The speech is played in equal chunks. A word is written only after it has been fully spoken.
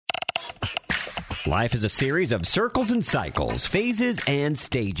Life is a series of circles and cycles, phases and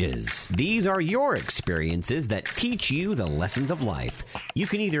stages. These are your experiences that teach you the lessons of life. You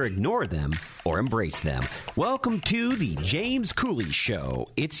can either ignore them or embrace them. Welcome to the James Cooley Show.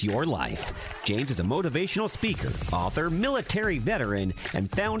 It's your life. James is a motivational speaker, author, military veteran,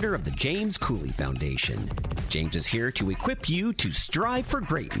 and founder of the James Cooley Foundation. James is here to equip you to strive for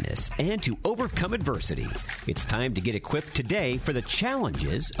greatness and to overcome adversity. It's time to get equipped today for the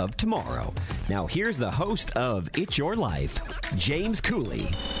challenges of tomorrow. Now, here's the host of It's Your Life, James Cooley.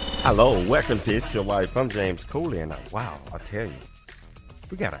 Hello, welcome to It's Your Life. I'm James Cooley, and wow, I tell you,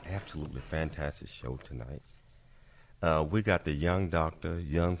 we got an absolutely fantastic show tonight. We got the young doctor,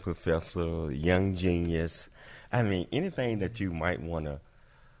 young professor, young genius. I mean, anything that you might want to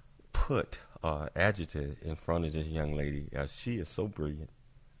put adjective in front of this young lady. She is so brilliant,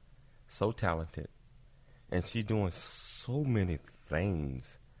 so talented, and she's doing so many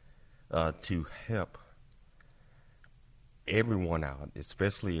things to help everyone out,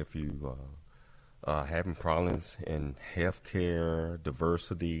 especially if you having problems in healthcare,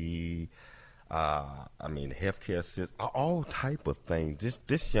 diversity, healthcare system, all type of things.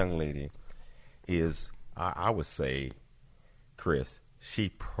 This young lady is, I would say, Chris, she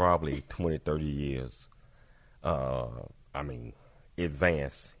probably 20, 30 years,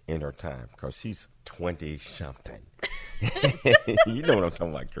 advanced in her time, because she's 20-something. You know what I'm talking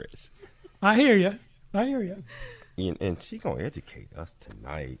about, Chris. I hear you. And she going to educate us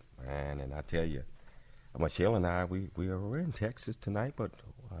tonight, man. And I tell you, Michelle and I, we are in Texas tonight, but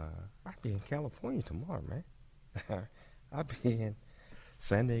I'll be in California tomorrow, man. I'll be in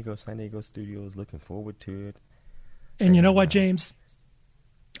San Diego Studios, looking forward to it. And you know what, James?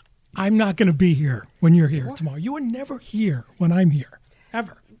 I'm not going to be here when you're here tomorrow. You are never here when I'm here,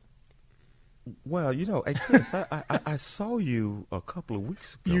 ever. Well, you know, hey, Chris, I saw you a couple of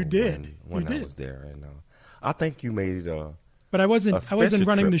weeks ago. You did. When I was there, and I think you made it But I wasn't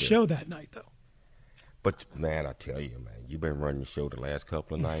running the show that night, though. But man, I tell you, man, you've been running the show the last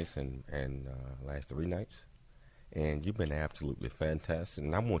couple of nights and last 3 nights, and you've been absolutely fantastic.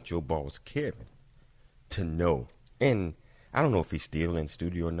 And I want your boss Kevin to know, and I don't know if he's still in the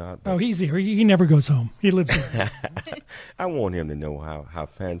studio or not. Oh, he's here. He never goes home. He lives here. I want him to know how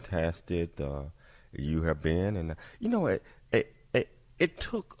fantastic you have been. And, you know, it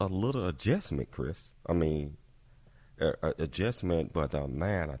took a little adjustment, Chris. I mean, adjustment, but,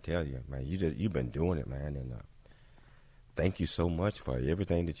 man, I tell you, man, you've been doing it, man. And thank you so much for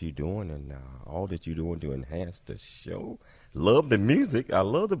everything that you're doing and all that you're doing to enhance the show. Love the music. I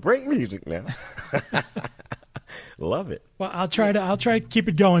love the break music now. Love it. Well, I'll try to keep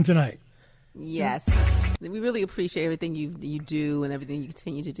it going tonight. Yes. We really appreciate everything you do and everything you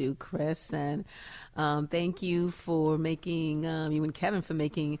continue to do, Chris. And thank you for making, you and Kevin, for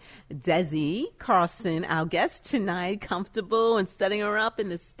making Desi Carlson, our guest tonight, comfortable and setting her up in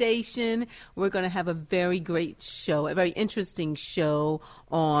the station. We're going to have a very great show, a very interesting show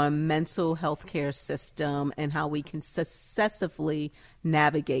on mental health care system and how we can successfully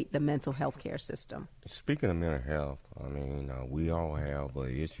navigate the mental health care system. Speaking of mental health, I mean, we all have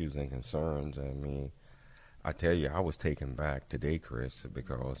issues and concerns. I mean, I tell you, I was taken back today, Chris,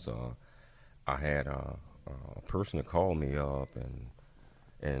 because I had a person to call me up, and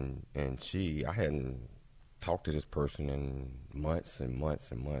I hadn't talked to this person in months and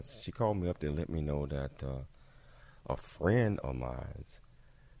months and months. She called me up to let me know that a friend of mine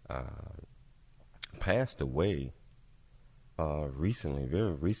passed away recently,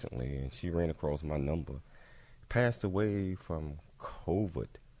 very recently, and she ran across my number. Passed away from COVID.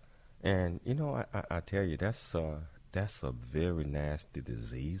 And, you know, I tell you, that's a very nasty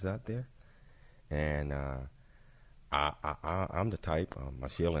disease out there. And I'm the type,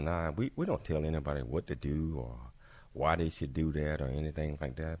 Michelle and I, we don't tell anybody what to do or why they should do that or anything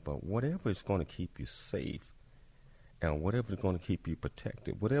like that. But whatever is going to keep you safe and whatever is going to keep you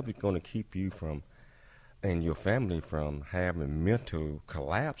protected, whatever is going to keep you from and your family from having mental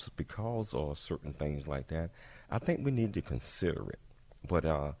collapse because of certain things like that, I think we need to consider it. But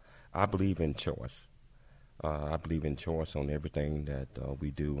I believe in choice. I believe in choice on everything that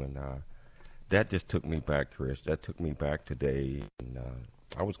we do, and that just took me back, Chris. That took me back today, and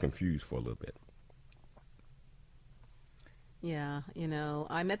I was confused for a little bit. Yeah, you know,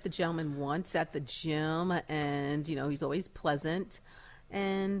 I met the gentleman once at the gym, and, you know, he's always pleasant.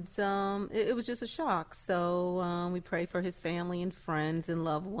 And it was just a shock. So we pray for his family and friends and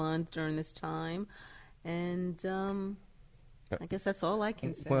loved ones during this time. And I guess that's all I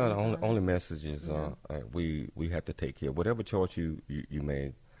can say. Well, the only message is we have to take care. Whatever choice you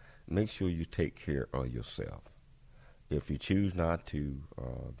make sure you take care of yourself. if you choose not to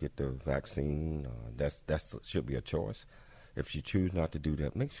get the vaccine, that should be a choice. If you choose not to do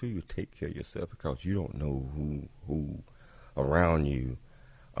that, make sure you take care of yourself, because you don't know who around you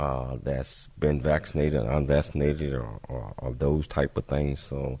that's been vaccinated, unvaccinated, or those type of things.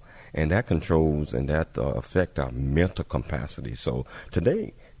 So, and that controls and that affect our mental capacity. So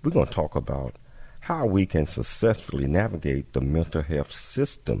today we're going to talk about how we can successfully navigate the mental health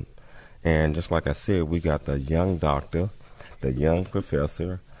system. And just like I said, we got the young doctor, the young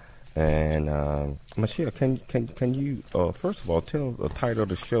professor, and Michelle, can you first of all tell the title of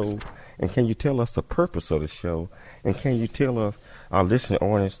the show, and can you tell us the purpose of the show, and can you tell us, our listening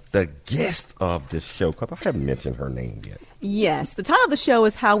audience, the guest of this show, because I haven't mentioned her name yet. Yes, the title of the show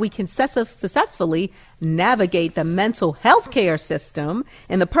is How We Can Successfully Navigate the Mental Health Care System,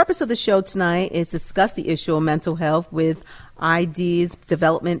 and the purpose of the show tonight is discuss the issue of mental health with ID's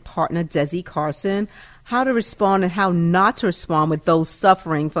development partner, Desi Carson, how to respond and how not to respond with those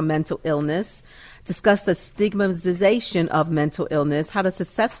suffering from mental illness, discuss the stigmatization of mental illness, how to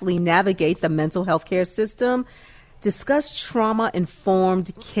successfully navigate the mental health care system, discuss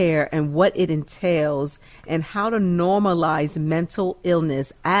trauma-informed care and what it entails, and how to normalize mental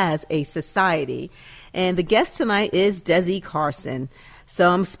illness as a society. And the guest tonight is Desi Carson. So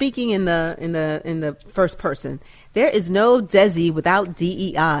I'm speaking in the first person. There is no Desi without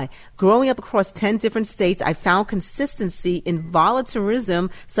DEI. Growing up across 10 different states, I found consistency in volunteerism,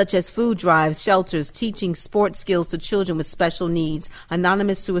 such as food drives, shelters, teaching sports skills to children with special needs,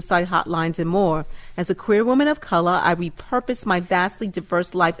 anonymous suicide hotlines, and more. As a queer woman of color, I repurposed my vastly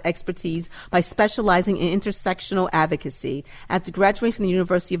diverse life expertise by specializing in intersectional advocacy. After graduating from the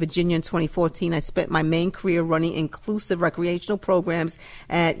University of Virginia in 2014, I spent my main career running inclusive recreational programs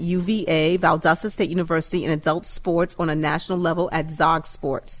at UVA, Valdosta State University, in adult sports on a national level at Zog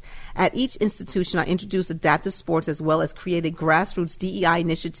Sports. At each institution, I introduced adaptive sports as well as created grassroots DEI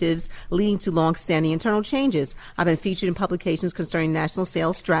initiatives leading to long-standing internal changes. I've been featured in publications concerning national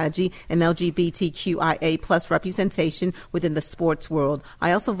sales strategy and LGBTQIA plus representation within the sports world.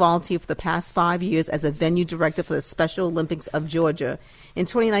 I also volunteered for the past 5 years as a venue director for the Special Olympics of Georgia. In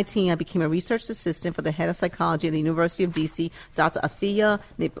 2019, I became a research assistant for the head of psychology at the University of D.C., Dr. Afia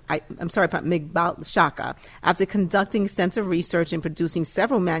Migbalshaka. After conducting extensive research and producing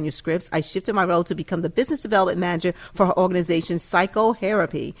several manuscripts, I shifted my role to become the business development manager for her organization,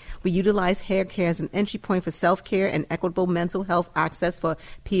 Psychotherapy. We utilize hair care as an entry point for self-care and equitable mental health access for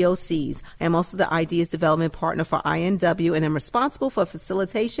POCs. I am also the ideas development partner for INW and am responsible for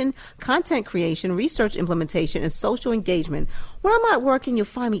facilitation, content creation, research implementation, and social engagement. When I'm at work, you'll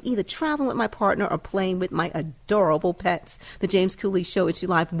find me either traveling with my partner or playing with my adorable pets. The James Cooley Show, It's Your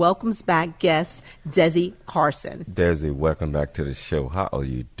Life, welcomes back guest Desi Carson. Desi, welcome back to the show. How are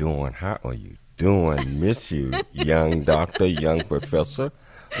you doing? How are you doing? Miss you, young doctor, young professor.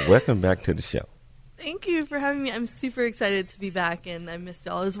 Welcome back to the show. Thank you for having me. I'm super excited to be back, and I missed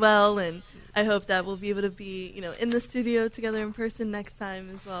y'all as well. And I hope that we'll be able to be, in the studio together in person next time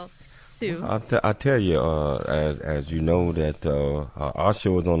as well. I tell you, as you know, that our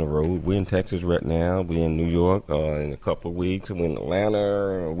show is on the road. We're in Texas right now. We're in New York in a couple of weeks. We're in Atlanta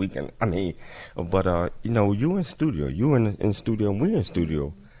a weekend. But you're in studio. You're in studio, and we're in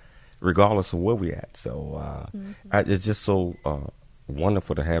studio, regardless of where we're at. So it's just so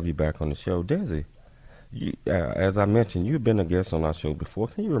wonderful to have you back on the show, Desi. As I mentioned, you've been a guest on our show before.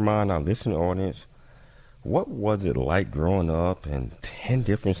 Can you remind our listening audience, what was it like growing up in 10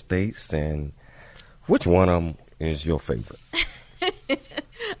 different states, and which one of them is your favorite?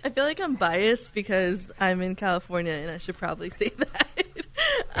 I feel like I'm biased because I'm in California, and I should probably say that.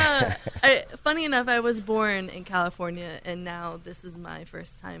 Funny enough, I was born in California, and now this is my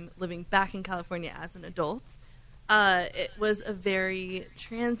first time living back in California as an adult. It was a very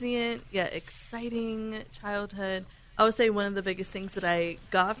transient yet exciting childhood. I would say one of the biggest things that I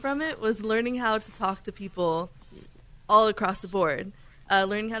got from it was learning how to talk to people all across the board,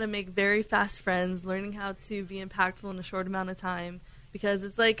 learning how to make very fast friends, learning how to be impactful in a short amount of time, because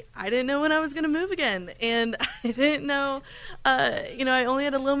it's like I didn't know when I was going to move again, and I didn't know, I only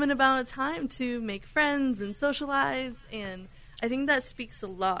had a limited amount of time to make friends and socialize, and I think that speaks a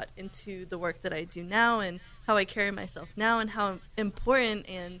lot into the work that I do now and how I carry myself now and how important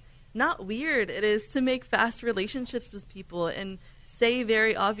and not weird it is to make fast relationships with people and say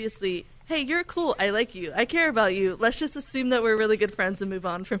very obviously, hey, you're cool, I like you, I care about you, let's just assume that we're really good friends and move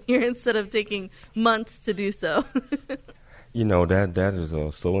on from here instead of taking months to do so. That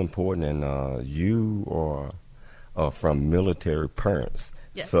is so important, and you are from military parents.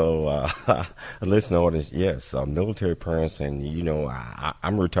 Yes. So, listen, audience, yes, military parents, and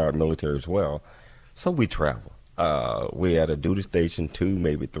I'm retired military as well, so we travel. we had a duty station 2,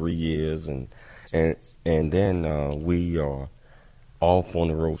 maybe 3 years, and then we are off on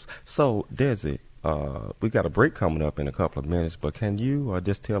the roads. So, Desi, we got a break coming up in a couple of minutes, but can you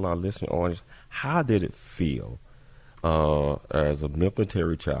just tell our listening audience, how did it feel as a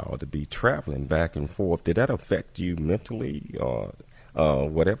military child to be traveling back and forth? Did that affect you mentally or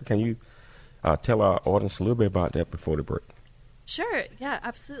whatever? Can you tell our audience a little bit about that before the break? Sure. Yeah,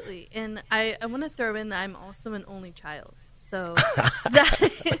 absolutely. And I want to throw in that I'm also an only child. So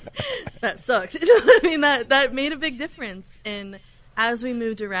that sucked. I mean, that made a big difference. And as we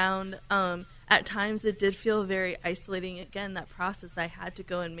moved around, at times it did feel very isolating. Again, that process, I had to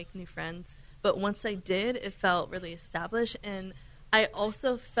go and make new friends. But once I did, it felt really established. And I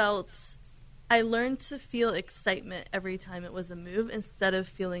also I learned to feel excitement every time it was a move instead of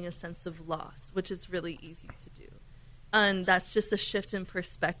feeling a sense of loss, which is really easy to do. And that's just a shift in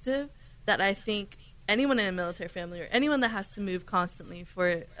perspective that I think anyone in a military family or anyone that has to move constantly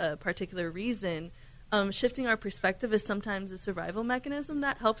for a particular reason, shifting our perspective is sometimes a survival mechanism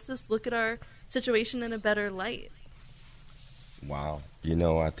that helps us look at our situation in a better light. Wow.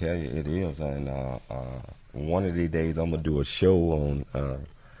 I tell you, it is. And one of these days I'm going to do a show on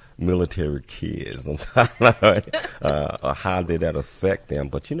military kids and how did that affect them.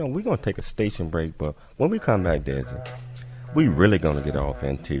 But, we're going to take a station break. But when we come back, Desi, we're really going to get off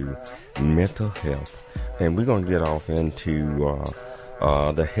into mental health. And we're going to get off into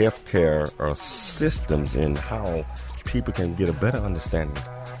the healthcare systems and how people can get a better understanding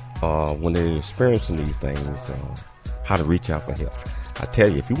when they're experiencing these things, how to reach out for help. I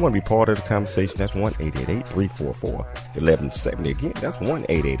tell you, if you want to be part of the conversation, that's 1-888-344-1170. Again, that's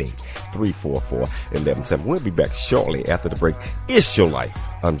 1-888-344-1170. We'll be back shortly after the break. It's Your Life.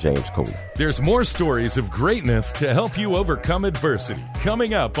 I'm James Cooley. There's more stories of greatness to help you overcome adversity.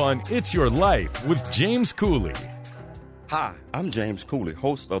 Coming up on It's Your Life with James Cooley. Hi, I'm James Cooley,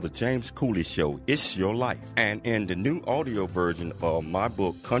 host of the James Cooley Show, It's Your Life. And in the new audio version of my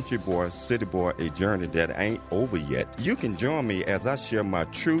book, Country Boy, City Boy, A Journey That Ain't Over Yet, you can join me as I share my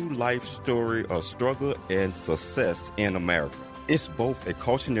true life story of struggle and success in America. It's both a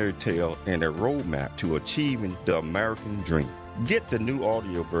cautionary tale and a roadmap to achieving the American dream. Get the new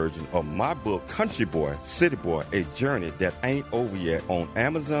audio version of my book, Country Boy, City Boy, A Journey That Ain't Over Yet on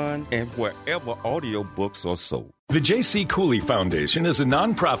Amazon and wherever audio books are sold. The J.C. Cooley Foundation is a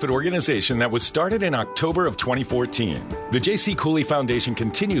nonprofit organization that was started in October of 2014. The J.C. Cooley Foundation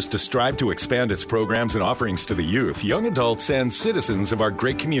continues to strive to expand its programs and offerings to the youth, young adults, and citizens of our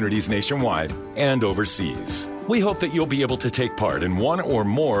great communities nationwide and overseas. We hope that you'll be able to take part in one or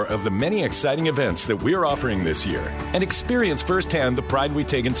more of the many exciting events that we're offering this year and experience firsthand the pride we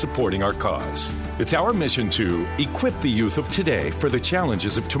take in supporting our cause. It's our mission to equip the youth of today for the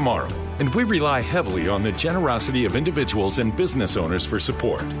challenges of tomorrow, and we rely heavily on the generosity of individuals and business owners for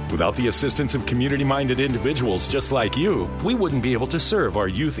support. Without the assistance of community-minded individuals just like you, we wouldn't be able to serve our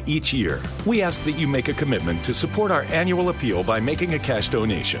youth each year. We ask that you make a commitment to support our annual appeal by making a cash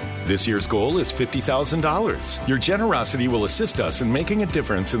donation. This year's goal is $50,000. Your generosity will assist us in making a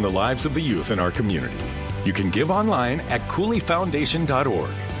difference in the lives of the youth in our community. You can give online at CooleyFoundation.org.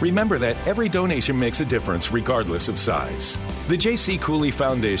 Remember that every donation makes a difference regardless of size. The J.C. Cooley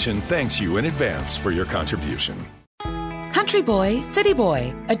Foundation thanks you in advance for your contribution. Country Boy, City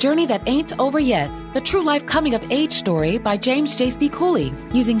Boy, A Journey That Ain't Over Yet, the true life coming of age story by James J.C. Cooley.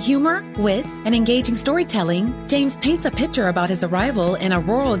 Using humor, wit, and engaging storytelling, James paints a picture about his arrival in a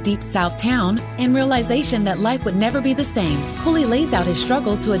rural Deep South town and realization that life would never be the same. Cooley lays out his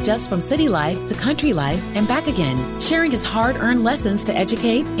struggle to adjust from city life to country life and back again, sharing his hard-earned lessons to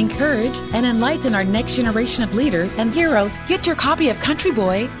educate, encourage, and enlighten our next generation of leaders and heroes. Get your copy of Country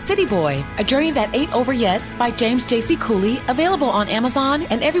Boy, City Boy, A Journey That Ain't Over Yet by James J.C. Cooley, available on Amazon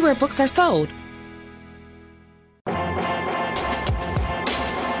and everywhere books are sold.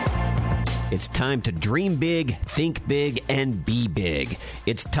 It's time to dream big, think big, and be big.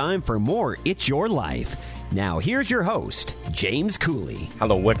 It's time for more It's Your Life. Now, here's your host, James Cooley.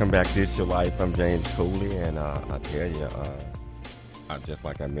 Hello, welcome back to It's Your Life. I'm James Cooley, and I tell you, just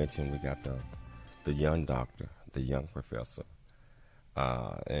like I mentioned, we got the young doctor, the young professor,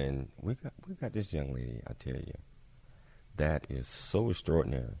 and we got this young lady, I tell you, that is so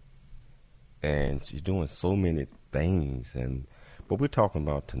extraordinary, and she's doing so many things. And what we're talking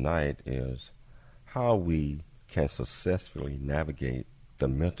about tonight is how we can successfully navigate the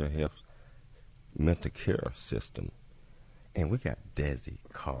mental care system. And we got Desi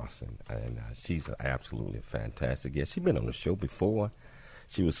Carson, and she's absolutely fantastic. Yeah, she's been on the show before.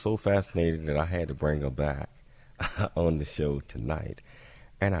 She was so fascinating that I had to bring her back on the show tonight.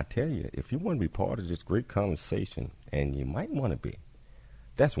 And I tell you, if you want to be part of this great conversation, and you might want to be,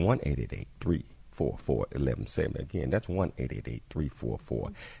 that's 1-888-344-1170. Again, that's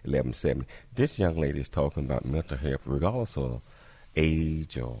 1-888-344-1170. This young lady is talking about mental health, regardless of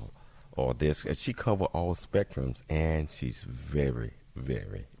age or this. She covers all spectrums, and she's very,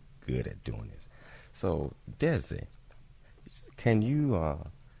 very good at doing this. So, Desi, can you,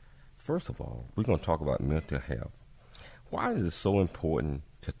 first of all, we're going to talk about mental health. Why is it so important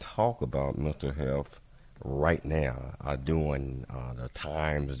to talk about mental health right now, during the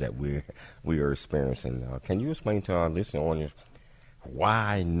times that we are experiencing? Can you explain to our listening audience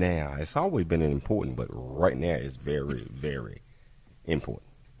why now? It's always been important, but right now it's very, very important.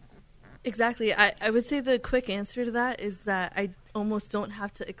 Exactly. I would say the quick answer to that is that I almost don't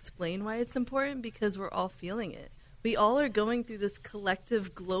have to explain why it's important, because we're all feeling it. We all are going through this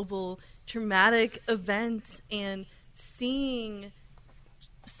collective global traumatic event and seeing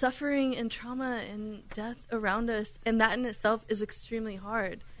suffering and trauma and death around us, and that in itself is extremely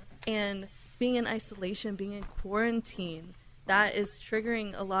hard. And being in isolation, being in quarantine, that is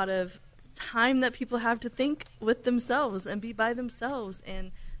triggering a lot of time that people have to think with themselves and be by themselves,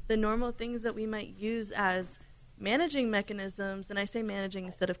 and the normal things that we might use as managing mechanisms, and I say managing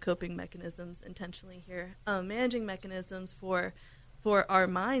instead of coping mechanisms intentionally here, managing mechanisms for our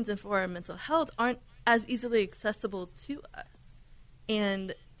minds and for our mental health aren't as easily accessible to us.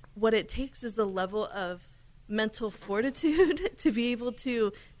 And what it takes is a level of mental fortitude to be able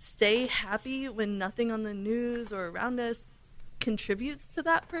to stay happy when nothing on the news or around us contributes to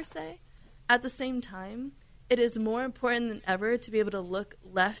that per se. At the same time, it is more important than ever to be able to look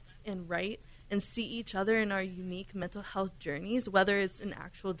left and right and see each other in our unique mental health journeys, whether it's an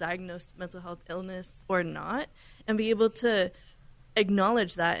actual diagnosed mental health illness or not, and be able to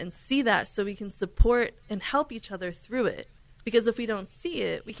acknowledge that and see that so we can support and help each other through it. Because if we don't see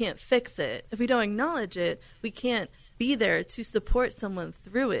it, we can't fix it. If we don't acknowledge it, we can't be there to support someone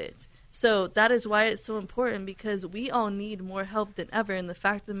through it. So that is why it's so important, because we all need more help than ever. And the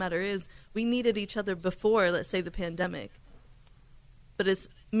fact of the matter is, we needed each other before, let's say, the pandemic. But it's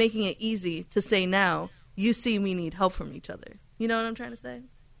making it easy to say now, you see we need help from each other. You know what I'm trying to say?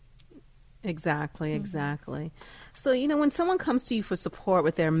 Exactly. So, when someone comes to you for support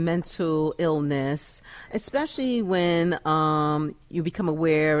with their mental illness, especially when you become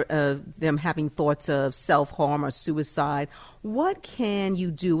aware of them having thoughts of self-harm or suicide, what can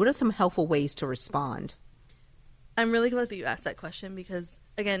you do? What are some helpful ways to respond? I'm really glad that you asked that question because,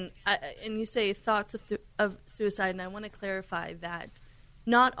 again, and you say thoughts of suicide, and I want to clarify that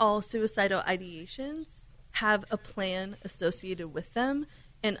not all suicidal ideations have a plan associated with them,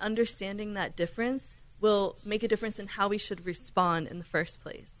 and understanding that difference will make a difference in how we should respond in the first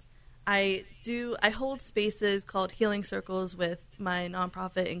place. I hold spaces called healing circles with my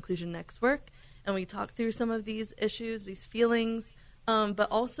nonprofit Inclusion Next work, and we talk through some of these issues, these feelings, but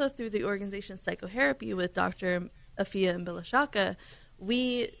also through the organization Psychotherapy with Dr. Afia and Bilashaka,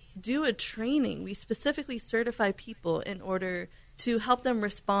 we do a training. We specifically certify people in order to help them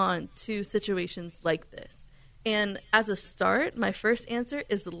respond to situations like this. And as a start, my first answer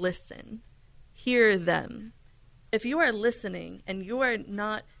is listen. Hear them. If you are listening and you are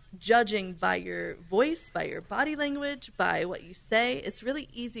not judging by your voice, by your body language, by what you say, it's really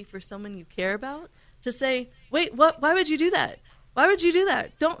easy for someone you care about to say, wait, what? Why would you do that? Why would you do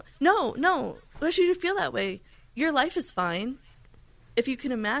that? No. Why should you feel that way? Your life is fine. If you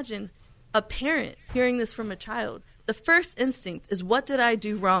can imagine a parent hearing this from a child, the first instinct is, what did I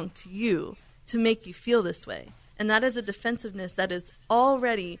do wrong to you to make you feel this way? And that is a defensiveness that is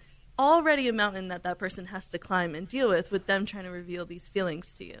already a mountain that person has to climb and deal with them trying to reveal these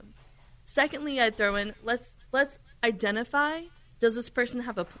feelings to you. Secondly, I'd throw in, let's identify, does this person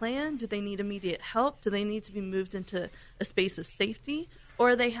have a plan? Do they need immediate help? Do they need to be moved into a space of safety?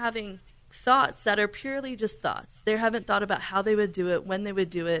 Or are they having thoughts that are purely just thoughts? They haven't thought about how they would do it, when they would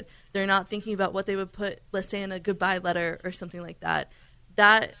do it. They're not thinking about what they would put, let's say, in a goodbye letter or something like that.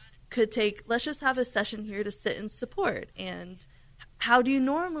 That could take, let's just have a session here to sit and support. And how do you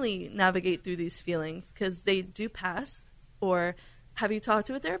normally navigate through these feelings? Because they do pass. Or have you talked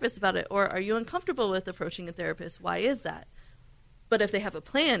to a therapist about it? Or are you uncomfortable with approaching a therapist? Why is that? But if they have a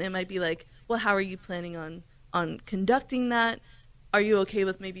plan, it might be like, well, how are you planning on conducting that? Are you okay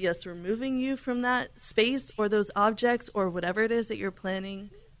with maybe us removing you from that space or those objects or whatever it is that you're planning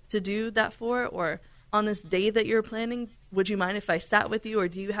to do that for? Or on this day that you're planning, would you mind if I sat with you? Or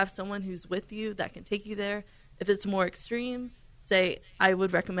do you have someone who's with you that can take you there? If it's more extreme, say, I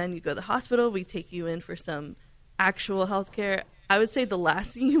would recommend you go to the hospital. We take you in for some actual health care. I would say the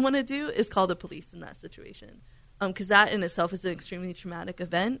last thing you want to do is call the police in that situation. because that in itself is an extremely traumatic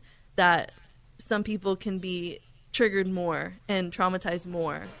event that some people can be triggered more and traumatized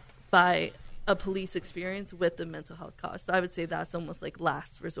more by a police experience with the mental health cause. So I would say that's almost like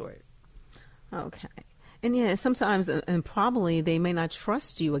last resort. Okay. And yeah, sometimes, and probably they may not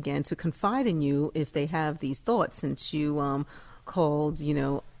trust you again to confide in you if they have these thoughts, since you called,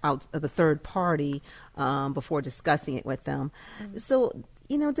 out of the third party before discussing it with them. Mm-hmm. So,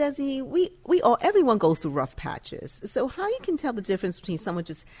 Desi, everyone goes through rough patches. So how you can tell the difference between someone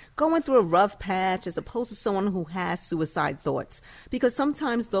just going through a rough patch as opposed to someone who has suicide thoughts? Because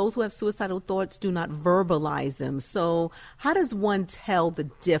sometimes those who have suicidal thoughts do not verbalize them. So how does one tell the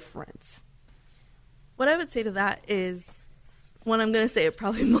difference? What I would say to that is, one, I'm going to say it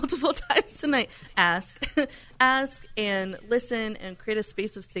probably multiple times tonight, ask and listen and create a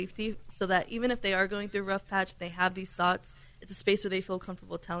space of safety so that even if they are going through a rough patch, they have these thoughts, it's a space where they feel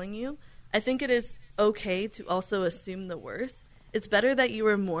comfortable telling you. I think it is okay to also assume the worst. It's better that you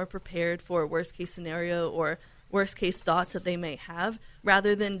are more prepared for a worst case scenario or worst case thoughts that they may have,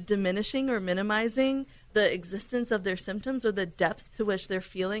 rather than diminishing or minimizing the existence of their symptoms or the depth to which they're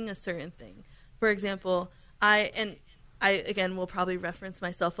feeling a certain thing. For example, I again will probably reference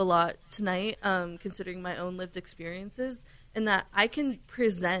myself a lot tonight, considering my own lived experiences, in that I can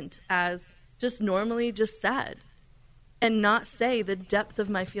present as just normally just sad and not say the depth of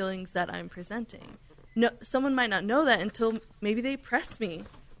my feelings that I'm presenting. No, someone might not know that until maybe they press me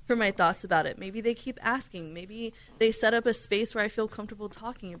for my thoughts about it. Maybe they keep asking. Maybe they set up a space where I feel comfortable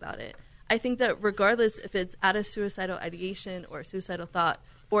talking about it. I think that regardless if it's at a suicidal ideation or a suicidal thought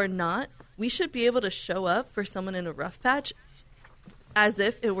or not, we should be able to show up for someone in a rough patch as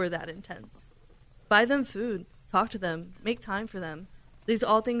if it were that intense. Buy them food, talk to them, make time for them. These are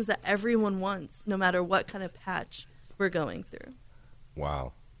all things that everyone wants, no matter what kind of patch we're going through.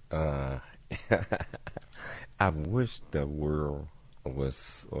 Wow. I wish the world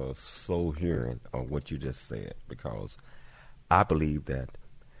was so hearing on what you just said, because I believe that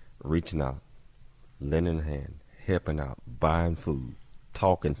reaching out, lending a hand, helping out, buying food,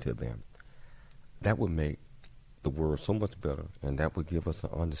 talking to them, that would make the world so much better, and that would give us an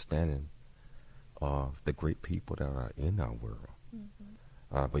understanding of the great people that are in our world.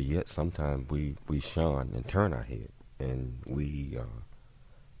 Mm-hmm. But yet sometimes we shun and turn our head, and we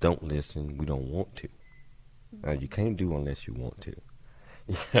don't listen. We don't want to. You can't do unless you want to.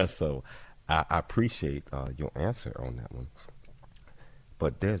 Yeah, so I appreciate your answer on that one.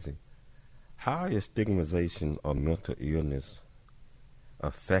 But Desi, how is stigmatization of mental illness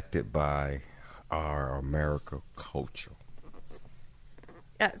affected by our American culture?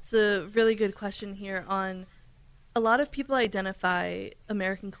 Yeah, it's a really good question here. On a lot of people identify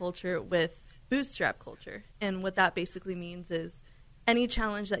American culture with bootstrap culture, and what that basically means is any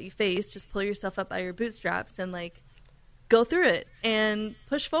challenge that you face, just pull yourself up by your bootstraps and go through it and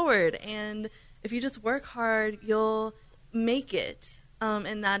push forward. And if you just work hard, you'll make it.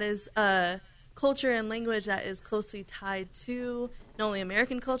 And that is a culture and language that is closely tied to not only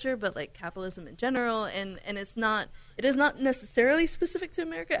American culture, but capitalism in general. And it is not necessarily specific to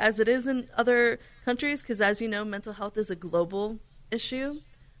America as it is in other countries, because as you know, mental health is a global issue,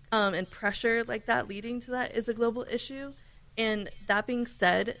 and pressure like that leading to that is a global issue. And that being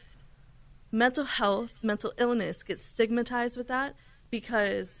said, mental health, mental illness gets stigmatized with that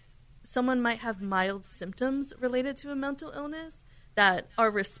because someone might have mild symptoms related to a mental illness that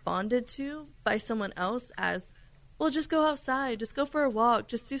are responded to by someone else as, well, just go outside, just go for a walk,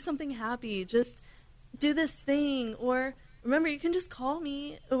 just do something happy, just do this thing, or remember, you can just call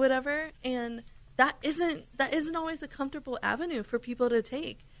me or whatever. And that isn't always a comfortable avenue for people to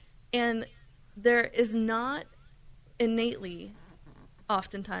take. And there is not innately,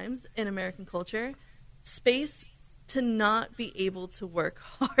 oftentimes in American culture, space to not be able to work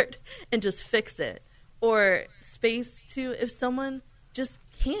hard and just fix it, or space to, if someone just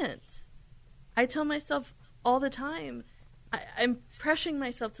can't. I tell myself all the time, I'm pressuring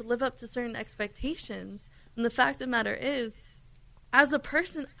myself to live up to certain expectations, and the fact of the matter is, as a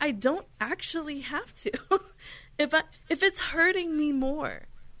person, I don't actually have to. If it's hurting me more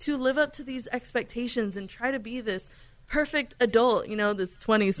to live up to these expectations and try to be this perfect adult, this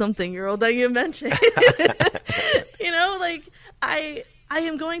 20-something-year-old that you mentioned, I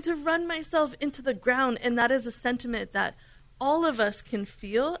am going to run myself into the ground. And that is a sentiment that all of us can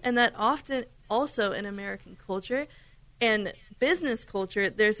feel, and that often also in American culture and business culture,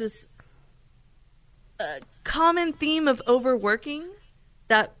 there's this common theme of overworking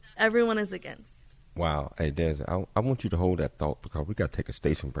that everyone is against. Wow. Hey, Des, I want you to hold that thought, because we got to take a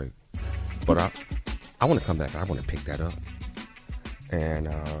station break. But I want to come back. I want to pick that up. And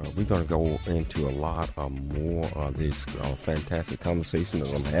we're going to go into a lot of more of this fantastic conversation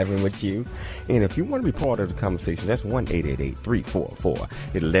that I'm having with you. And if you want to be part of the conversation, that's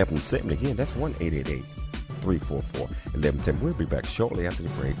 1-888-344-1170. Again, that's 1-888-344-1170. We'll be back shortly after the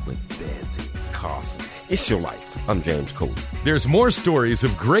break with Desi Carson. It's your life. I'm James Cooley. There's more stories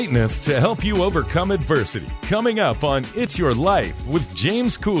of greatness to help you overcome adversity. Coming up on It's Your Life with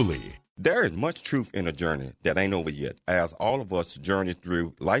James Cooley. There is much truth in a journey that ain't over yet, as all of us journey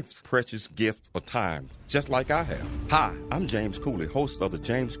through life's precious gifts of time, just like I have. Hi, I'm James Cooley, host of the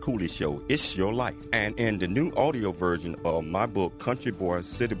James Cooley Show, It's Your Life. And in the new audio version of my book, Country Boy,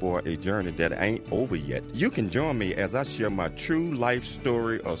 City Boy, A Journey That Ain't Over Yet, you can join me as I share my true life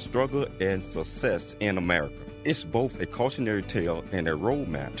story of struggle and success in America. It's both a cautionary tale and a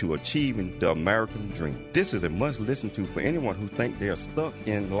roadmap to achieving the American dream. This is a must listen to for anyone who thinks they are stuck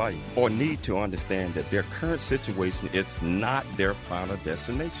in life or need to understand that their current situation is not their final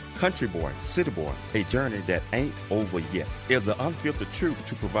destination. Country Boy, City Boy, A Journey That Ain't Over Yet is the unfiltered truth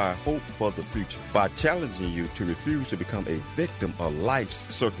to provide hope for the future by challenging you to refuse to become a victim of life's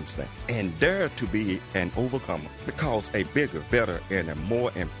circumstance and dare to be an overcomer, because a bigger, better, and a more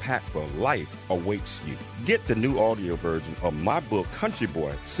impactful life awaits you. Get the new audio version of my book, Country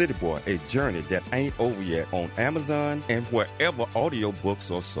Boy, City Boy, A Journey That Ain't Over Yet on Amazon and wherever audiobooks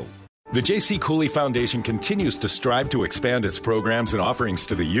are sold. The J.C. Cooley Foundation continues to strive to expand its programs and offerings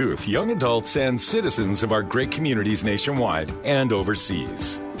to the youth, young adults, and citizens of our great communities nationwide and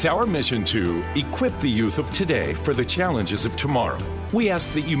overseas. It's our mission to equip the youth of today for the challenges of tomorrow. We ask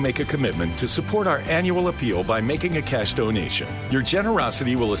that you make a commitment to support our annual appeal by making a cash donation. Your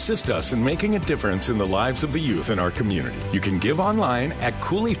generosity will assist us in making a difference in the lives of the youth in our community. You can give online at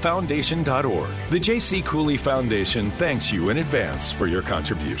CooleyFoundation.org. The J.C. Cooley Foundation thanks you in advance for your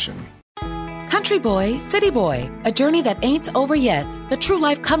contribution. Country Boy, City Boy, A Journey That Ain't Over Yet, the true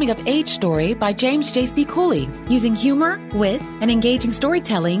life coming of age story by James J.C. Cooley. Using humor, wit, and engaging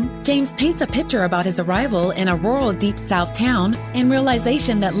storytelling, James paints a picture about his arrival in a rural Deep South town and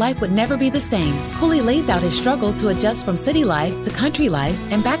realization that life would never be the same. Cooley lays out his struggle to adjust from city life to country life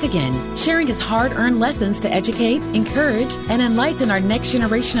and back again, sharing his hard-earned lessons to educate, encourage, and enlighten our next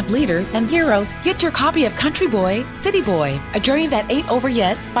generation of leaders and heroes. Get your copy of Country Boy, City Boy, A Journey That Ain't Over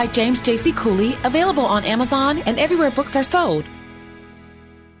Yet by James J.C. Cooley, available on Amazon and everywhere books are sold.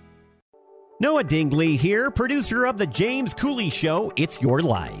 Noah Dingley here, producer of The James Cooley Show, It's Your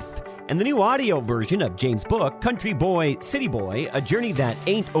Life. And the new audio version of James' book, Country Boy, City Boy, A Journey That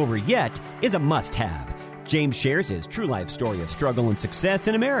Ain't Over Yet, is a must-have. James shares his true life story of struggle and success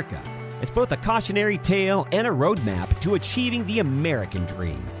in America. It's both a cautionary tale and a roadmap to achieving the American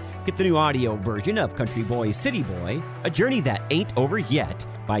dream. Get the new audio version of Country Boy, City Boy, A Journey That Ain't Over Yet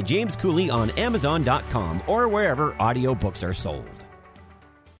by James Cooley on Amazon.com or wherever audiobooks are sold.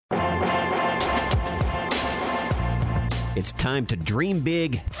 It's time to dream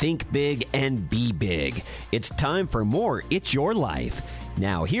big, think big, and be big. It's time for more It's Your Life.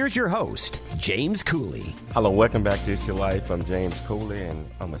 Now, here's your host, James Cooley. Hello, welcome back to It's Your Life. I'm James Cooley, and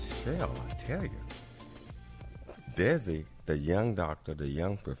Michelle, I tell you, Desi, the young doctor, the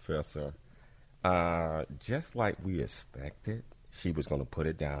young professor, just like we expected, she was going to put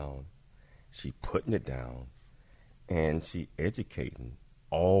it down. She putting it down, and she educating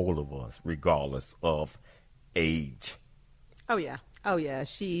all of us, regardless of age. Oh yeah.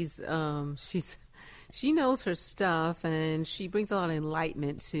 She knows her stuff, and she brings a lot of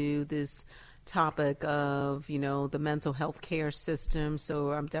enlightenment to this topic of, the mental health care system.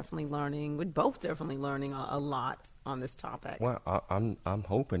 So I'm definitely learning. We're both definitely learning a lot on this topic. Well, I'm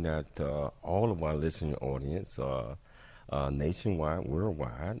hoping that all of our listening audience, nationwide,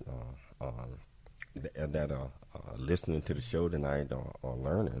 worldwide, that are listening to the show tonight are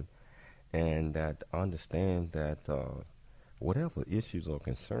learning, and that understand that whatever issues or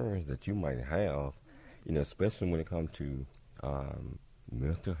concerns that you might have, especially when it comes to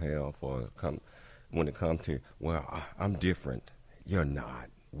mental health, or when it comes to, I'm different. You're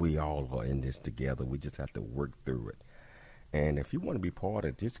not. We all are in this together. We just have to work through it. And if you want to be part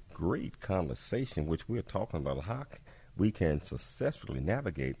of this great conversation, which we're talking about, how we can successfully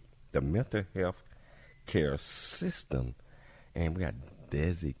navigate the mental health care system, and we got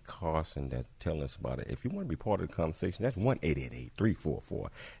Desi Carson that's telling us about it. If you want to be part of the conversation, that's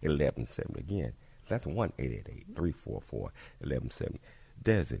 1-888-344-1170. Again, that's 1-888-344-1170.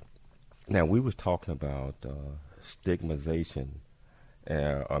 Desi, now we was talking about stigmatization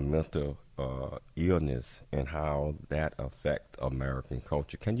of mental illness and how that affect American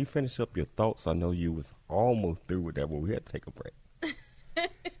culture. Can you finish up your thoughts? I know you was almost through with that, but we had to take a break.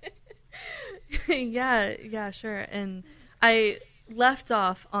 Yeah, sure. And left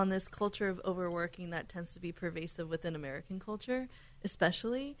off on this culture of overworking that tends to be pervasive within American culture,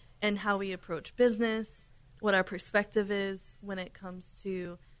 especially, and how we approach business, what our perspective is when it comes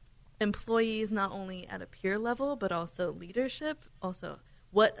to employees, not only at a peer level, but also leadership, also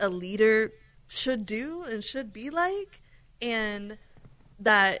what a leader should do and should be like, and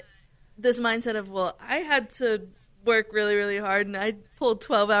that this mindset of, well, I had to work really, really hard, and I pulled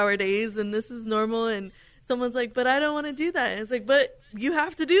 12-hour days, and this is normal, and someone's like, but I don't want to do that. And it's like, but you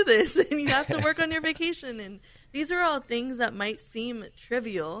have to do this, and you have to work on your vacation. And these are all things that might seem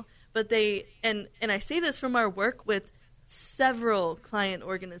trivial, but they, and I say this from our work with several client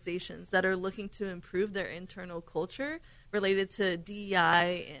organizations that are looking to improve their internal culture related to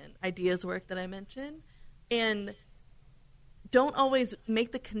DEI and ideas work that I mentioned, and don't always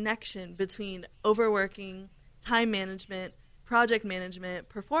make the connection between overworking, time management, project management,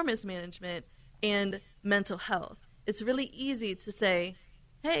 performance management, and mental health. It's really easy to say,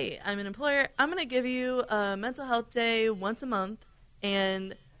 hey, I'm an employer, I'm going to give you a mental health day once a month,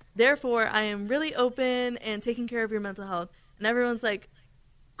 and therefore I am really open and taking care of your mental health. And everyone's like,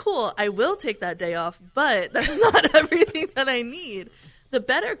 cool, I will take that day off, but that's not everything that I need. The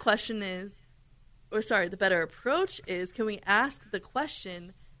better question is, the better approach is, can we ask the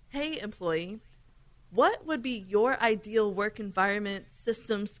question, hey, employee, what would be your ideal work environment,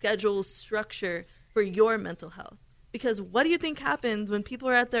 system, schedule, structure for your mental health? Because what do you think happens when people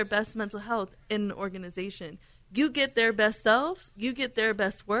are at their best mental health in an organization? You get their best selves, you get their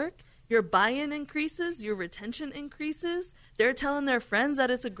best work, your buy-in increases, your retention increases. They're telling their friends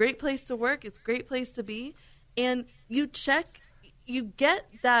that it's a great place to work, it's a great place to be. And you get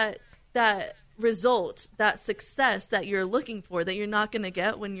that result, that success that you're looking for, that you're not going to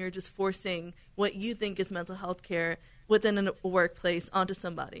get when you're just forcing what you think is mental health care within a workplace onto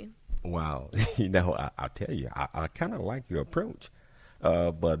somebody. Wow. I'll tell you, I kind of like your approach.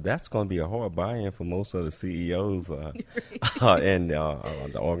 But that's going to be a hard buy-in for most of the CEOs and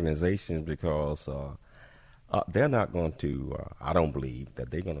the organizations, because they're not going to, I don't believe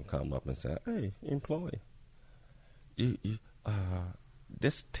that they're going to come up and say, hey, employee,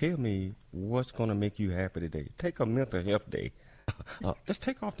 just tell me what's going to make you happy today. Take a mental health day. Just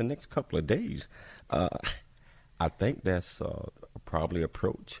take off the next couple of days. I think that's probably an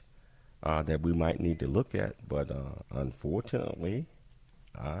approach that we might need to look at, but unfortunately,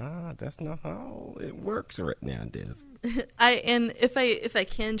 that's not how it works right now, Dennis. And if I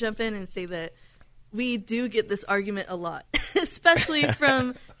can jump in and say that we do get this argument a lot, especially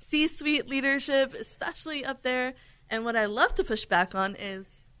from C-suite leadership, especially up there. And what I love to push back on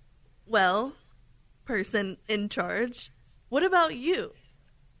is, well, person in charge, what about you?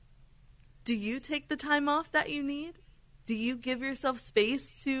 Do you take the time off that you need? Do you give yourself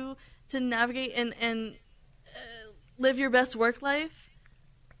space to navigate and live your best work life?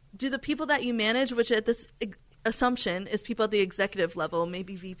 Do the people that you manage, which at this assumption is people at the executive level,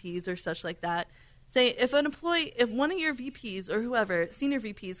 maybe VPs or such like that, say if one of your VPs or whoever, senior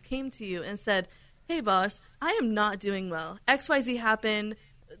VPs, came to you and said, hey boss, I am not doing well. XYZ happened.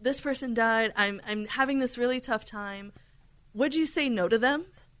 This person died. I'm having this really tough time. Would you say no to them?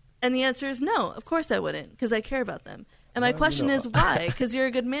 And the answer is no. Of course I wouldn't, because I care about them. And my question is why? Because you're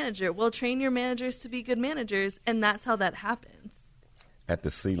a good manager. Well, train your managers to be good managers, and that's how that happens. At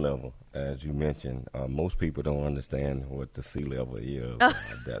the C level, as you mentioned, most people don't understand what the C level is.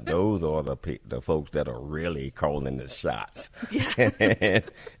 Those are the folks that are really calling the shots,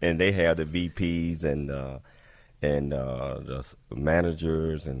 and they have the VPs and the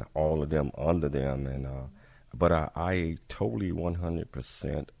managers and all of them under them. But I totally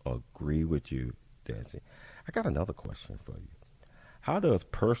 100% agree with you, Desi. I got another question for you. How does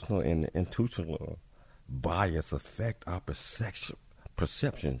personal and institutional bias affect our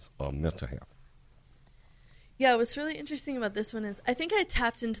perceptions of mental health? Yeah, what's really interesting about this one is I think I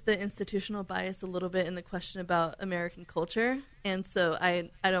tapped into the institutional bias a little bit in the question about American culture, and so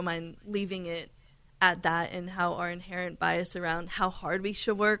I don't mind leaving it at that, and how our inherent bias around how hard we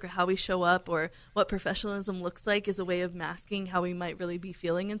should work or how we show up or what professionalism looks like is a way of masking how we might really be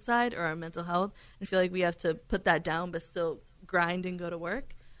feeling inside, or our mental health, and feel like we have to put that down but still grind and go to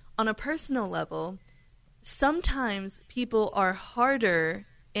work. On a personal level, sometimes people are harder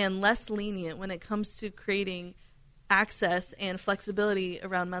and less lenient when it comes to creating access and flexibility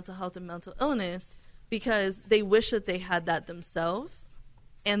around mental health and mental illness, because they wish that they had that themselves,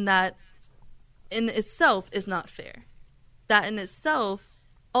 and that in itself is not fair. That in itself,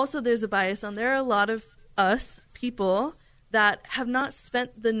 also there's a bias on, there are a lot of us people that have not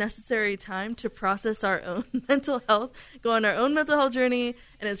spent the necessary time to process our own mental health, go on our own mental health journey.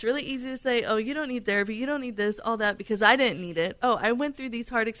 And it's really easy to say, oh, you don't need therapy, you don't need this, all that, because I didn't need it. Oh, I went through these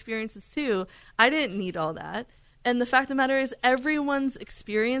hard experiences too. I didn't need all that. And the fact of the matter is everyone's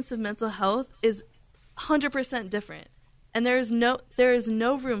experience of mental health is 100% different. And there is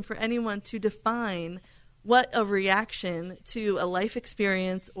no room for anyone to define what a reaction to a life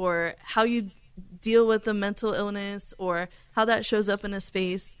experience or how you deal with a mental illness or how that shows up in a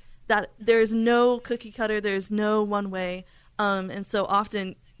space, that there's no cookie cutter, there's no one way. And so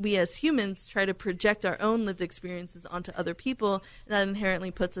often we as humans try to project our own lived experiences onto other people, and that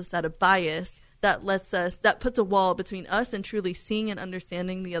inherently puts us at a bias that puts a wall between us and truly seeing and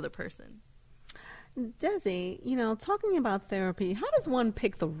understanding the other person. Desi, talking about therapy, how does one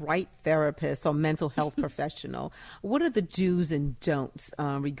pick the right therapist or mental health professional? What are the do's and don'ts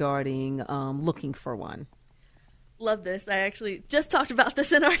regarding looking for one? Love this. I actually just talked about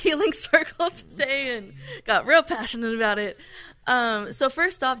this in our healing circle today and got real passionate about it. So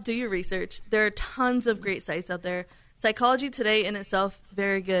first off, do your research. There are tons of great sites out there. Psychology Today in itself,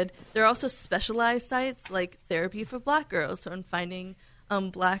 very good. There are also specialized sites like Therapy for Black Girls, so in finding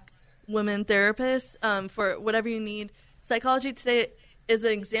Black women therapists for whatever you need. Psychology Today is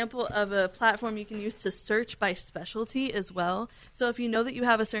an example of a platform you can use to search by specialty as well. So if you know that you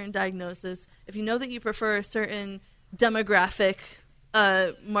have a certain diagnosis, if you know that you prefer a certain demographic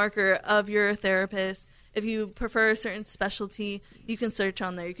marker of your therapist, if you prefer a certain specialty, you can search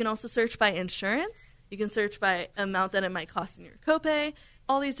on there. You can also search by insurance. You can search by amount that it might cost in your copay,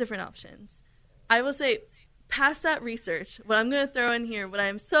 all these different options. I will say, past that research, what I'm going to throw in here, what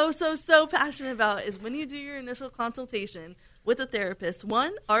I'm so passionate about is when you do your initial consultation with a therapist,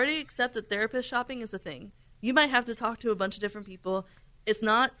 one, already accept that therapist shopping is a thing. You might have to talk to a bunch of different people. It's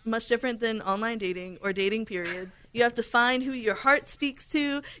not much different than online dating or dating, period. You have to find who your heart speaks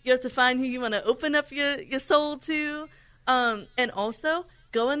to. You have to find who you want to open up your soul to. And also,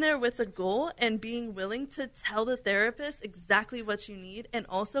 go in there with a goal and being willing to tell the therapist exactly what you need and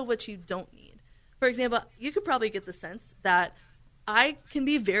also what you don't need. For example, you could probably get the sense that I can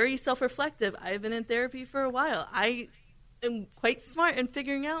be very self-reflective. I've been in therapy for a while. I am quite smart in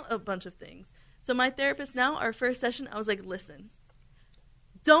figuring out a bunch of things. So my therapist now, our first session, I was like, listen,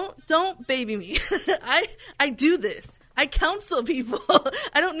 don't baby me. I do this. I counsel people.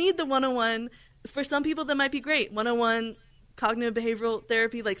 I don't need the 101. For some people, that might be great. 101 cognitive behavioral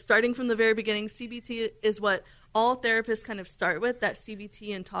therapy, like starting from the very beginning. CBT is what all therapists kind of start with, that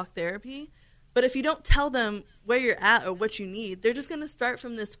CBT and talk therapy. But if you don't tell them where you're at or what you need, they're just going to start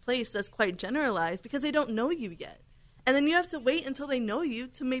from this place that's quite generalized because they don't know you yet. And then you have to wait until they know you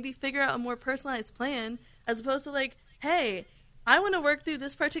to maybe figure out a more personalized plan, as opposed to like, hey, I want to work through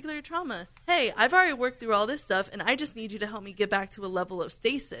this particular trauma. Hey, I've already worked through all this stuff, and I just need you to help me get back to a level of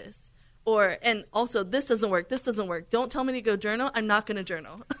stasis. And also, this doesn't work. Don't tell me to go journal. I'm not going to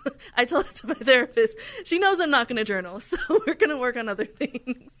journal. I told it to my therapist. She knows I'm not going to journal, so we're going to work on other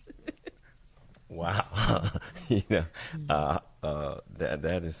things. Wow.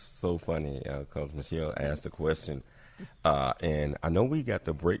 That is so funny because Michelle asked a question. And I know we got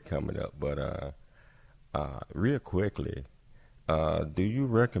the break coming up, but real quickly, do you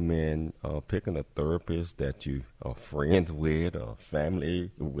recommend picking a therapist that you are friends with or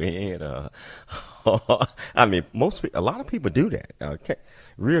family with? I mean, a lot of people do that. Okay.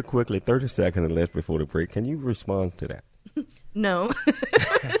 Real quickly, 30 seconds or less before the break, can you respond to that? No.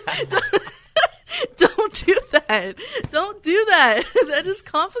 Don't do that. Don't do that. That is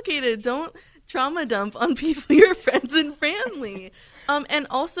complicated. Don't trauma dump on people, your friends and family. And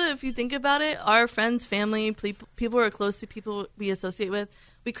also, if you think about it, our friends, family, people who are close to people we associate with,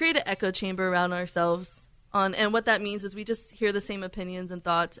 we create an echo chamber around ourselves. And what that means is we just hear the same opinions and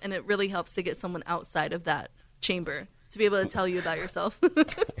thoughts, and it really helps to get someone outside of that chamber to be able to tell you about yourself.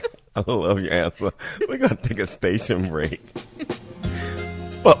 I love your answer. We're going to take a station break.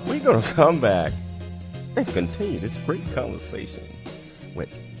 But we're going to come back and continue this great conversation with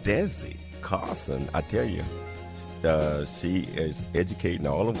Desi Carson. I tell you, she is educating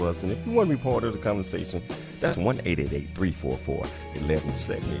all of us. And if you want to be part of the conversation, that's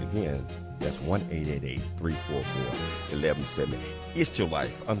 1-888-344-1170. Again, that's 1-888-344-1170. It's Your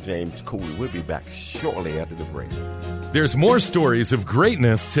Life. I'm James Cooley. We'll be back shortly after the break. There's more stories of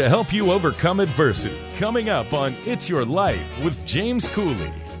greatness to help you overcome adversity coming up on It's Your Life with James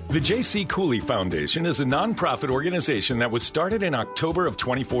Cooley. The J.C. Cooley Foundation is a nonprofit organization that was started in October of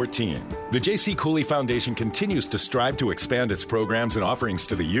 2014. The J.C. Cooley Foundation continues to strive to expand its programs and offerings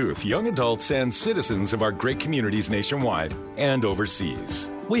to the youth, young adults, and citizens of our great communities nationwide and overseas.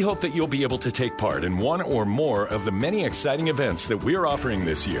 We hope that you'll be able to take part in one or more of the many exciting events that we're offering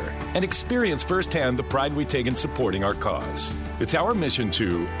this year and experience firsthand the pride we take in supporting our cause. It's our mission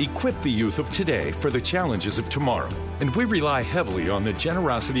to equip the youth of today for the challenges of tomorrow, and we rely heavily on the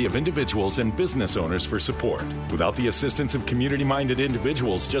generosity of individuals and business owners for support. Without the assistance of community-minded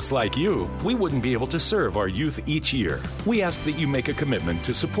individuals just like you, we wouldn't be able to serve our youth each year. We ask that you make a commitment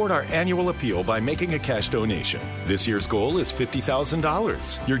to support our annual appeal by making a cash donation. This year's goal is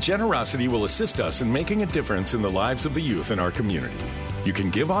 $50,000. Your generosity will assist us in making a difference in the lives of the youth in our community. You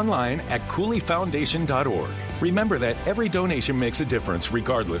can give online at CooleyFoundation.org. Remember that every donation makes a difference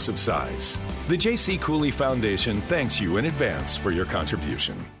regardless of size. The J.C. Cooley Foundation thanks you in advance for your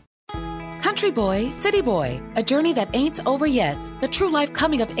contribution. Country Boy, City Boy, A Journey That Ain't Over Yet, the true life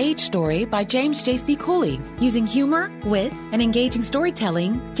coming of age story by James J.C. Cooley. Using humor, wit, and engaging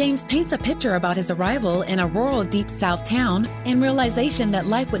storytelling, James paints a picture about his arrival in a rural deep South town and realization that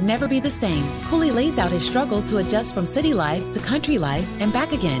life would never be the same. Cooley lays out his struggle to adjust from city life to country life and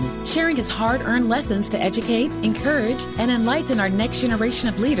back again, sharing his hard-earned lessons to educate, encourage, and enlighten our next generation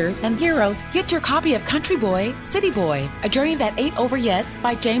of leaders and heroes. Get your copy of Country Boy, City Boy, A Journey That Ain't Over Yet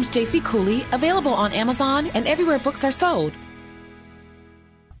by James J.C. Cooley, available on Amazon and everywhere books are sold.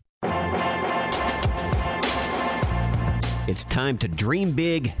 It's time to dream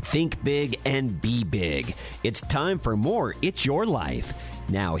big, think big, and be big. It's time for more It's Your Life.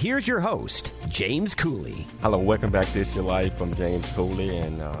 Now, here's your host, James Cooley. Hello, welcome back to It's Your Life. I'm James Cooley,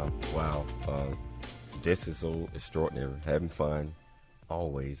 and this is so extraordinary. Having fun,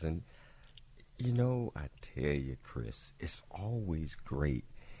 always. And, you know, I tell you, Chris, it's always great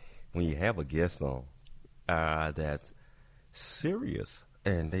when you have a guest on that's serious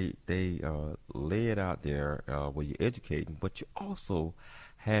and they lay it out there where you're educating, but you're also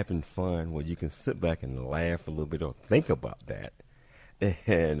having fun where you can sit back and laugh a little bit or think about that.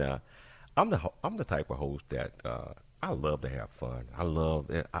 And I'm the type of host that I love to have fun. I love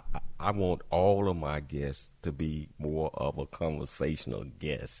it. I want all of my guests to be more of a conversational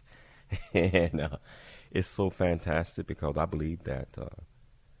guest, and it's so fantastic because I believe that.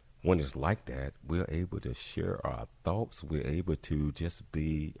 When it's like that, we're able to share our thoughts. We're able to just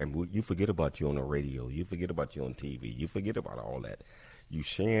be, and you forget about you on the radio. You forget about you on TV. You forget about all that. You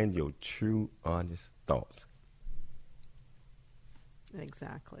sharing your true, honest thoughts.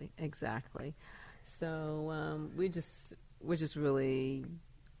 Exactly. So we're just really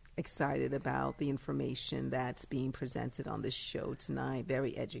excited about the information that's being presented on this show tonight.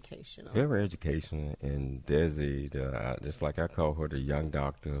 Very educational. Very educational. And Desi, just like I call her, the young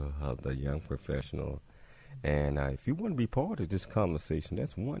doctor, the young professional. And if you want to be part of this conversation,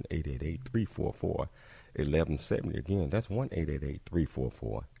 that's 1-888-344-1170. Again, that's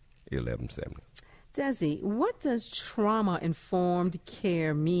 1-888-344-1170. Desi, what does trauma-informed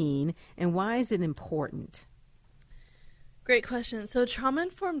care mean, and why is it important? Great question. So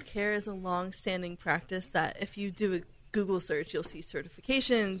trauma-informed care is a long-standing practice that if you do a Google search, you'll see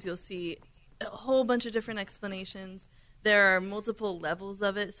certifications, you'll see a whole bunch of different explanations. There are multiple levels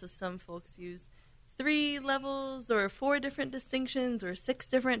of it, so some folks use 3 levels or 4 different distinctions or 6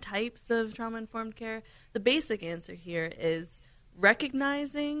 different types of trauma-informed care. The basic answer here is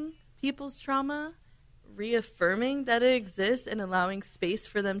recognizing people's trauma, reaffirming that it exists and allowing space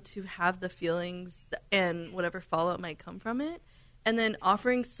for them to have the feelings and whatever fallout might come from it, and then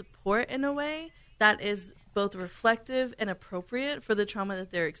offering support in a way that is both reflective and appropriate for the trauma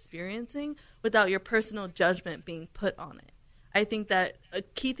that they're experiencing without your personal judgment being put on it. I think that a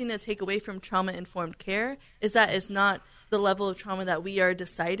key thing to take away from trauma-informed care is that it's not the level of trauma that we are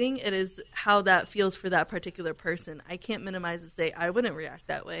deciding. It is how that feels for that particular person. I can't minimize and say, I wouldn't react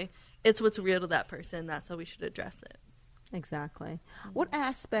that way. It's what's real to that person. That's how we should address it. Exactly. What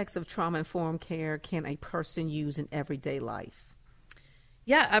aspects of trauma-informed care can a person use in everyday life?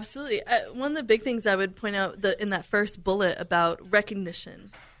 Yeah, absolutely. One of the big things I would point out in that first bullet about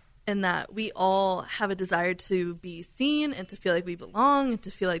recognition, and that we all have a desire to be seen and to feel like we belong and to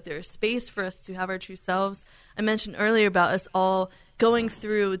feel like there's space for us to have our true selves. I mentioned earlier about us all going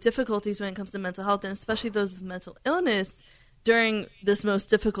through difficulties when it comes to mental health, and especially those with mental illness during this most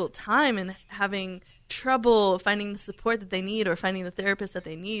difficult time and having trouble finding the support that they need or finding the therapist that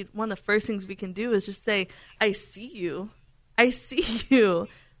they need. One of the first things we can do is just say, I see you. I see you.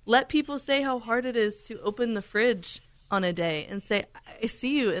 Let people say how hard it is to open the fridge on a day and say, I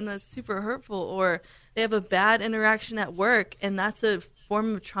see you, and that's super hurtful. Or they have a bad interaction at work, and that's a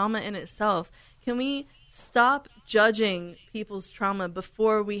form of trauma in itself. Can we stop judging people's trauma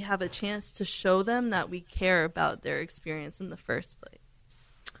before we have a chance to show them that we care about their experience in the first place?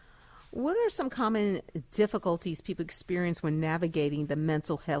 What are some common difficulties people experience when navigating the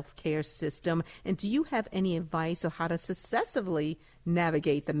mental health care system? And do you have any advice on how to successfully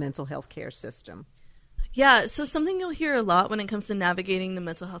navigate the mental health care system? Yeah, so something you'll hear a lot when it comes to navigating the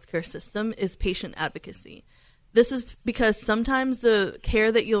mental health care system is patient advocacy. This is because sometimes the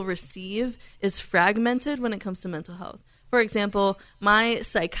care that you'll receive is fragmented when it comes to mental health. For example, my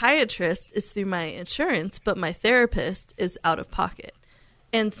psychiatrist is through my insurance, but my therapist is out of pocket.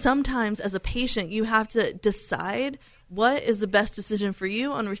 And sometimes as a patient, you have to decide what is the best decision for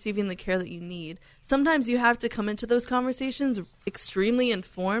you on receiving the care that you need. Sometimes you have to come into those conversations extremely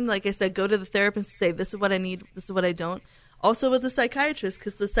informed. Like I said, go to the therapist and say, this is what I need, this is what I don't. Also with the psychiatrist,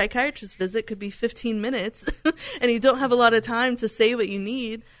 because the psychiatrist visit could be 15 minutes and you don't have a lot of time to say what you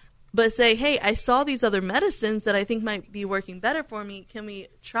need, but say, hey, I saw these other medicines that I think might be working better for me. Can we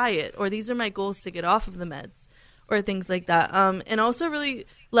try it? Or these are my goals to get off of the meds, or things like that. And also really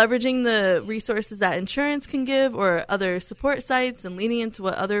leveraging the resources that insurance can give or other support sites and leaning into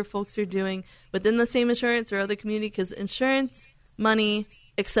what other folks are doing within the same insurance or other community, because insurance, money,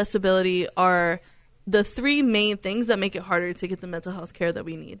 accessibility are the three main things that make it harder to get the mental health care that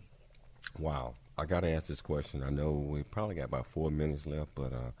we need. Wow. I got to ask this question. I know we probably got about 4 minutes left,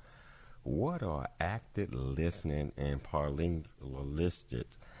 but what are active listening and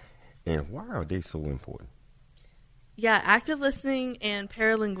paralinguistics, and why are they so important? Yeah, active listening and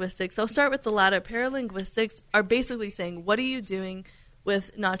paralinguistics. I'll start with the latter. Paralinguistics are basically saying, what are you doing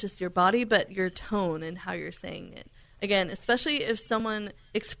with not just your body, but your tone and how you're saying it? Again, especially if someone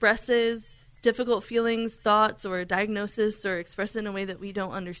expresses difficult feelings, thoughts, or diagnosis, or express it in a way that we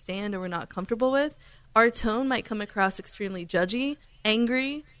don't understand or we're not comfortable with, our tone might come across extremely judgy,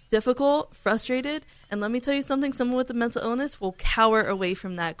 angry, difficult, frustrated. And let me tell you something, someone with a mental illness will cower away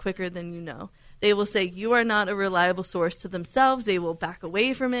from that quicker than you know. They will say you are not a reliable source to themselves. They will back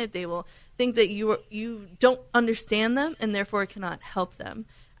away from it. They will think that you don't understand them and therefore cannot help them.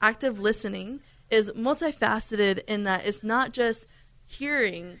 Active listening is multifaceted in that it's not just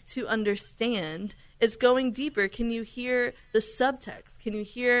hearing to understand, it's going deeper. Can you hear the subtext? Can you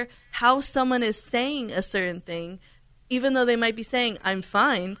hear how someone is saying a certain thing? Even though they might be saying, I'm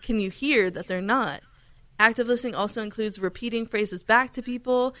fine, can you hear that they're not? Active listening also includes repeating phrases back to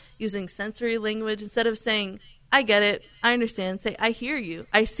people, using sensory language. Instead of saying, I get it, I understand, say, I hear you,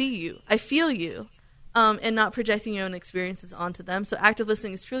 I see you, I feel you, and not projecting your own experiences onto them. So active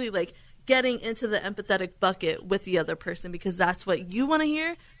listening is truly like getting into the empathetic bucket with the other person, because that's what you want to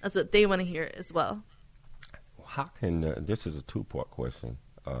hear, that's what they want to hear as well. How can, this is a two-part question,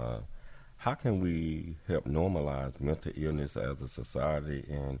 how can we help normalize mental illness as a society,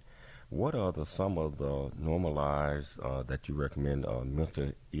 and what are some of the normalized that you recommend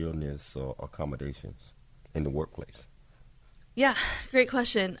mental illness accommodations in the workplace? Yeah, great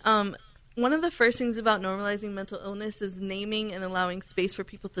question. One of the first things about normalizing mental illness is naming and allowing space for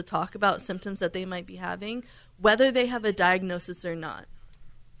people to talk about symptoms that they might be having, whether they have a diagnosis or not.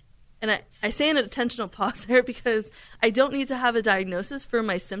 And I say an intentional pause there because I don't need to have a diagnosis for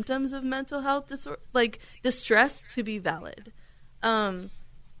my symptoms of mental health distress to be valid.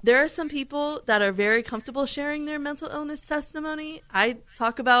 There are some people that are very comfortable sharing their mental illness testimony. I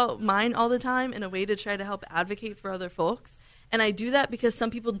talk about mine all the time in a way to try to help advocate for other folks. And I do that because some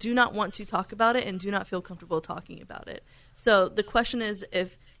people do not want to talk about it and do not feel comfortable talking about it. So the question is,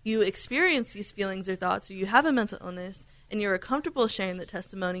 if you experience these feelings or thoughts, or you have a mental illness and you're comfortable sharing the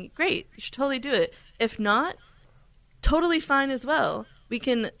testimony, great, you should totally do it. If not, totally fine as well. We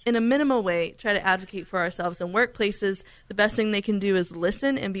can, in a minimal way, try to advocate for ourselves. In workplaces, the best thing they can do is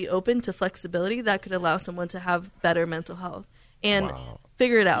listen and be open to flexibility that could allow someone to have better mental health. And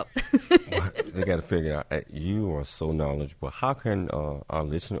figure it out. They got to figure it out. You are so knowledgeable. How can our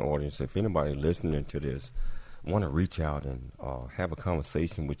listening audience, if anybody listening to this, want to reach out and have a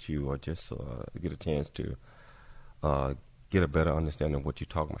conversation with you, or just get a chance to get a better understanding of what you're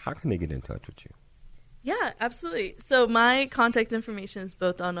talking about, how can they get in touch with you? Yeah, absolutely. So my contact information is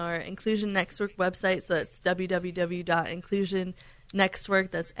both on our Inclusion Nextwork website, so that's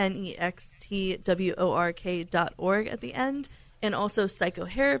www.inclusionnextwork, that's NEXTWORK.org at the end, and also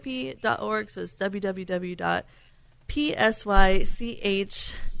psychotherapy.org, so it's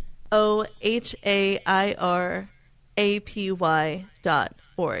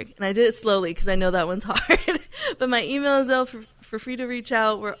www.psychohirapy.org. And I did it slowly because I know that one's hard. But my email is out for free to reach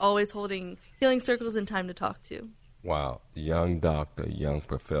out. We're always holding healing circles and time to talk to. Wow. Young doctor, young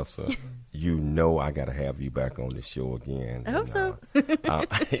professor, you know I got to have you back on the show again. I hope so.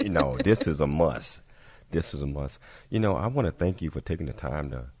 This is a must. This is a must. I want to thank you for taking the time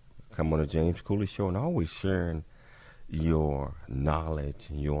to come on the James Cooley Show and always sharing, your knowledge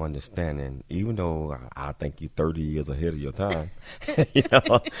and your understanding, even though I think you're 30 years ahead of your time,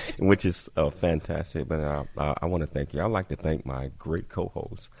 which is fantastic. But I want to thank you. I'd like to thank my great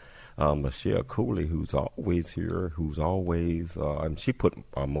co-host, Michelle Cooley, who's always here, and she put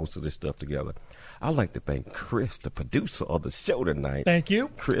most of this stuff together. I'd like to thank Chris, the producer of the show tonight. Thank you.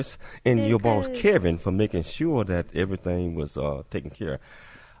 Chris, and your boss, Kevin, for making sure that everything was taken care of.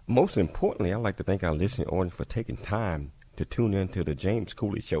 Most importantly, I'd like to thank our listening audience for taking time to tune in to the James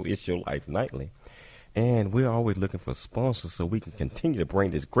Cooley Show, It's Your Life Nightly. And we're always looking for sponsors so we can continue to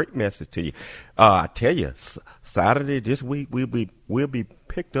bring this great message to you. I tell you, Saturday this week, we'll be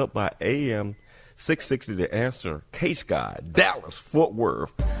picked up by AM 660 The Answer, K-Sky, Dallas, Fort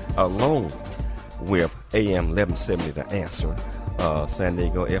Worth, along with AM 1170 The Answer, San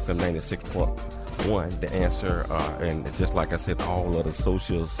Diego FM 96.1 The Answer, and just like I said, all other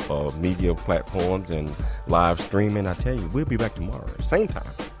socials, media platforms, and live streaming. I tell you, we'll be back tomorrow, same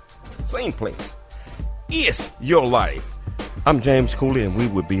time, same place. It's Your Life. I'm James Cooley, and we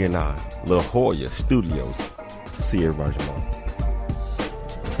will be in our La Jolla studios. See everybody tomorrow.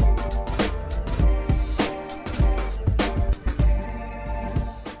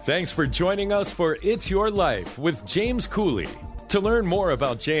 Thanks for joining us for It's Your Life with James Cooley. To learn more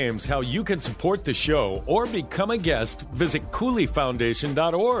about James, how you can support the show, or become a guest, visit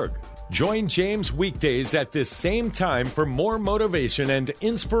CooleyFoundation.org. Join James weekdays at this same time for more motivation and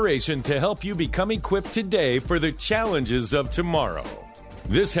inspiration to help you become equipped today for the challenges of tomorrow.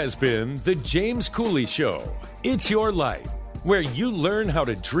 This has been The James Cooley Show. It's Your Life, where you learn how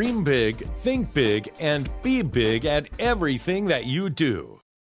to dream big, think big, and be big at everything that you do.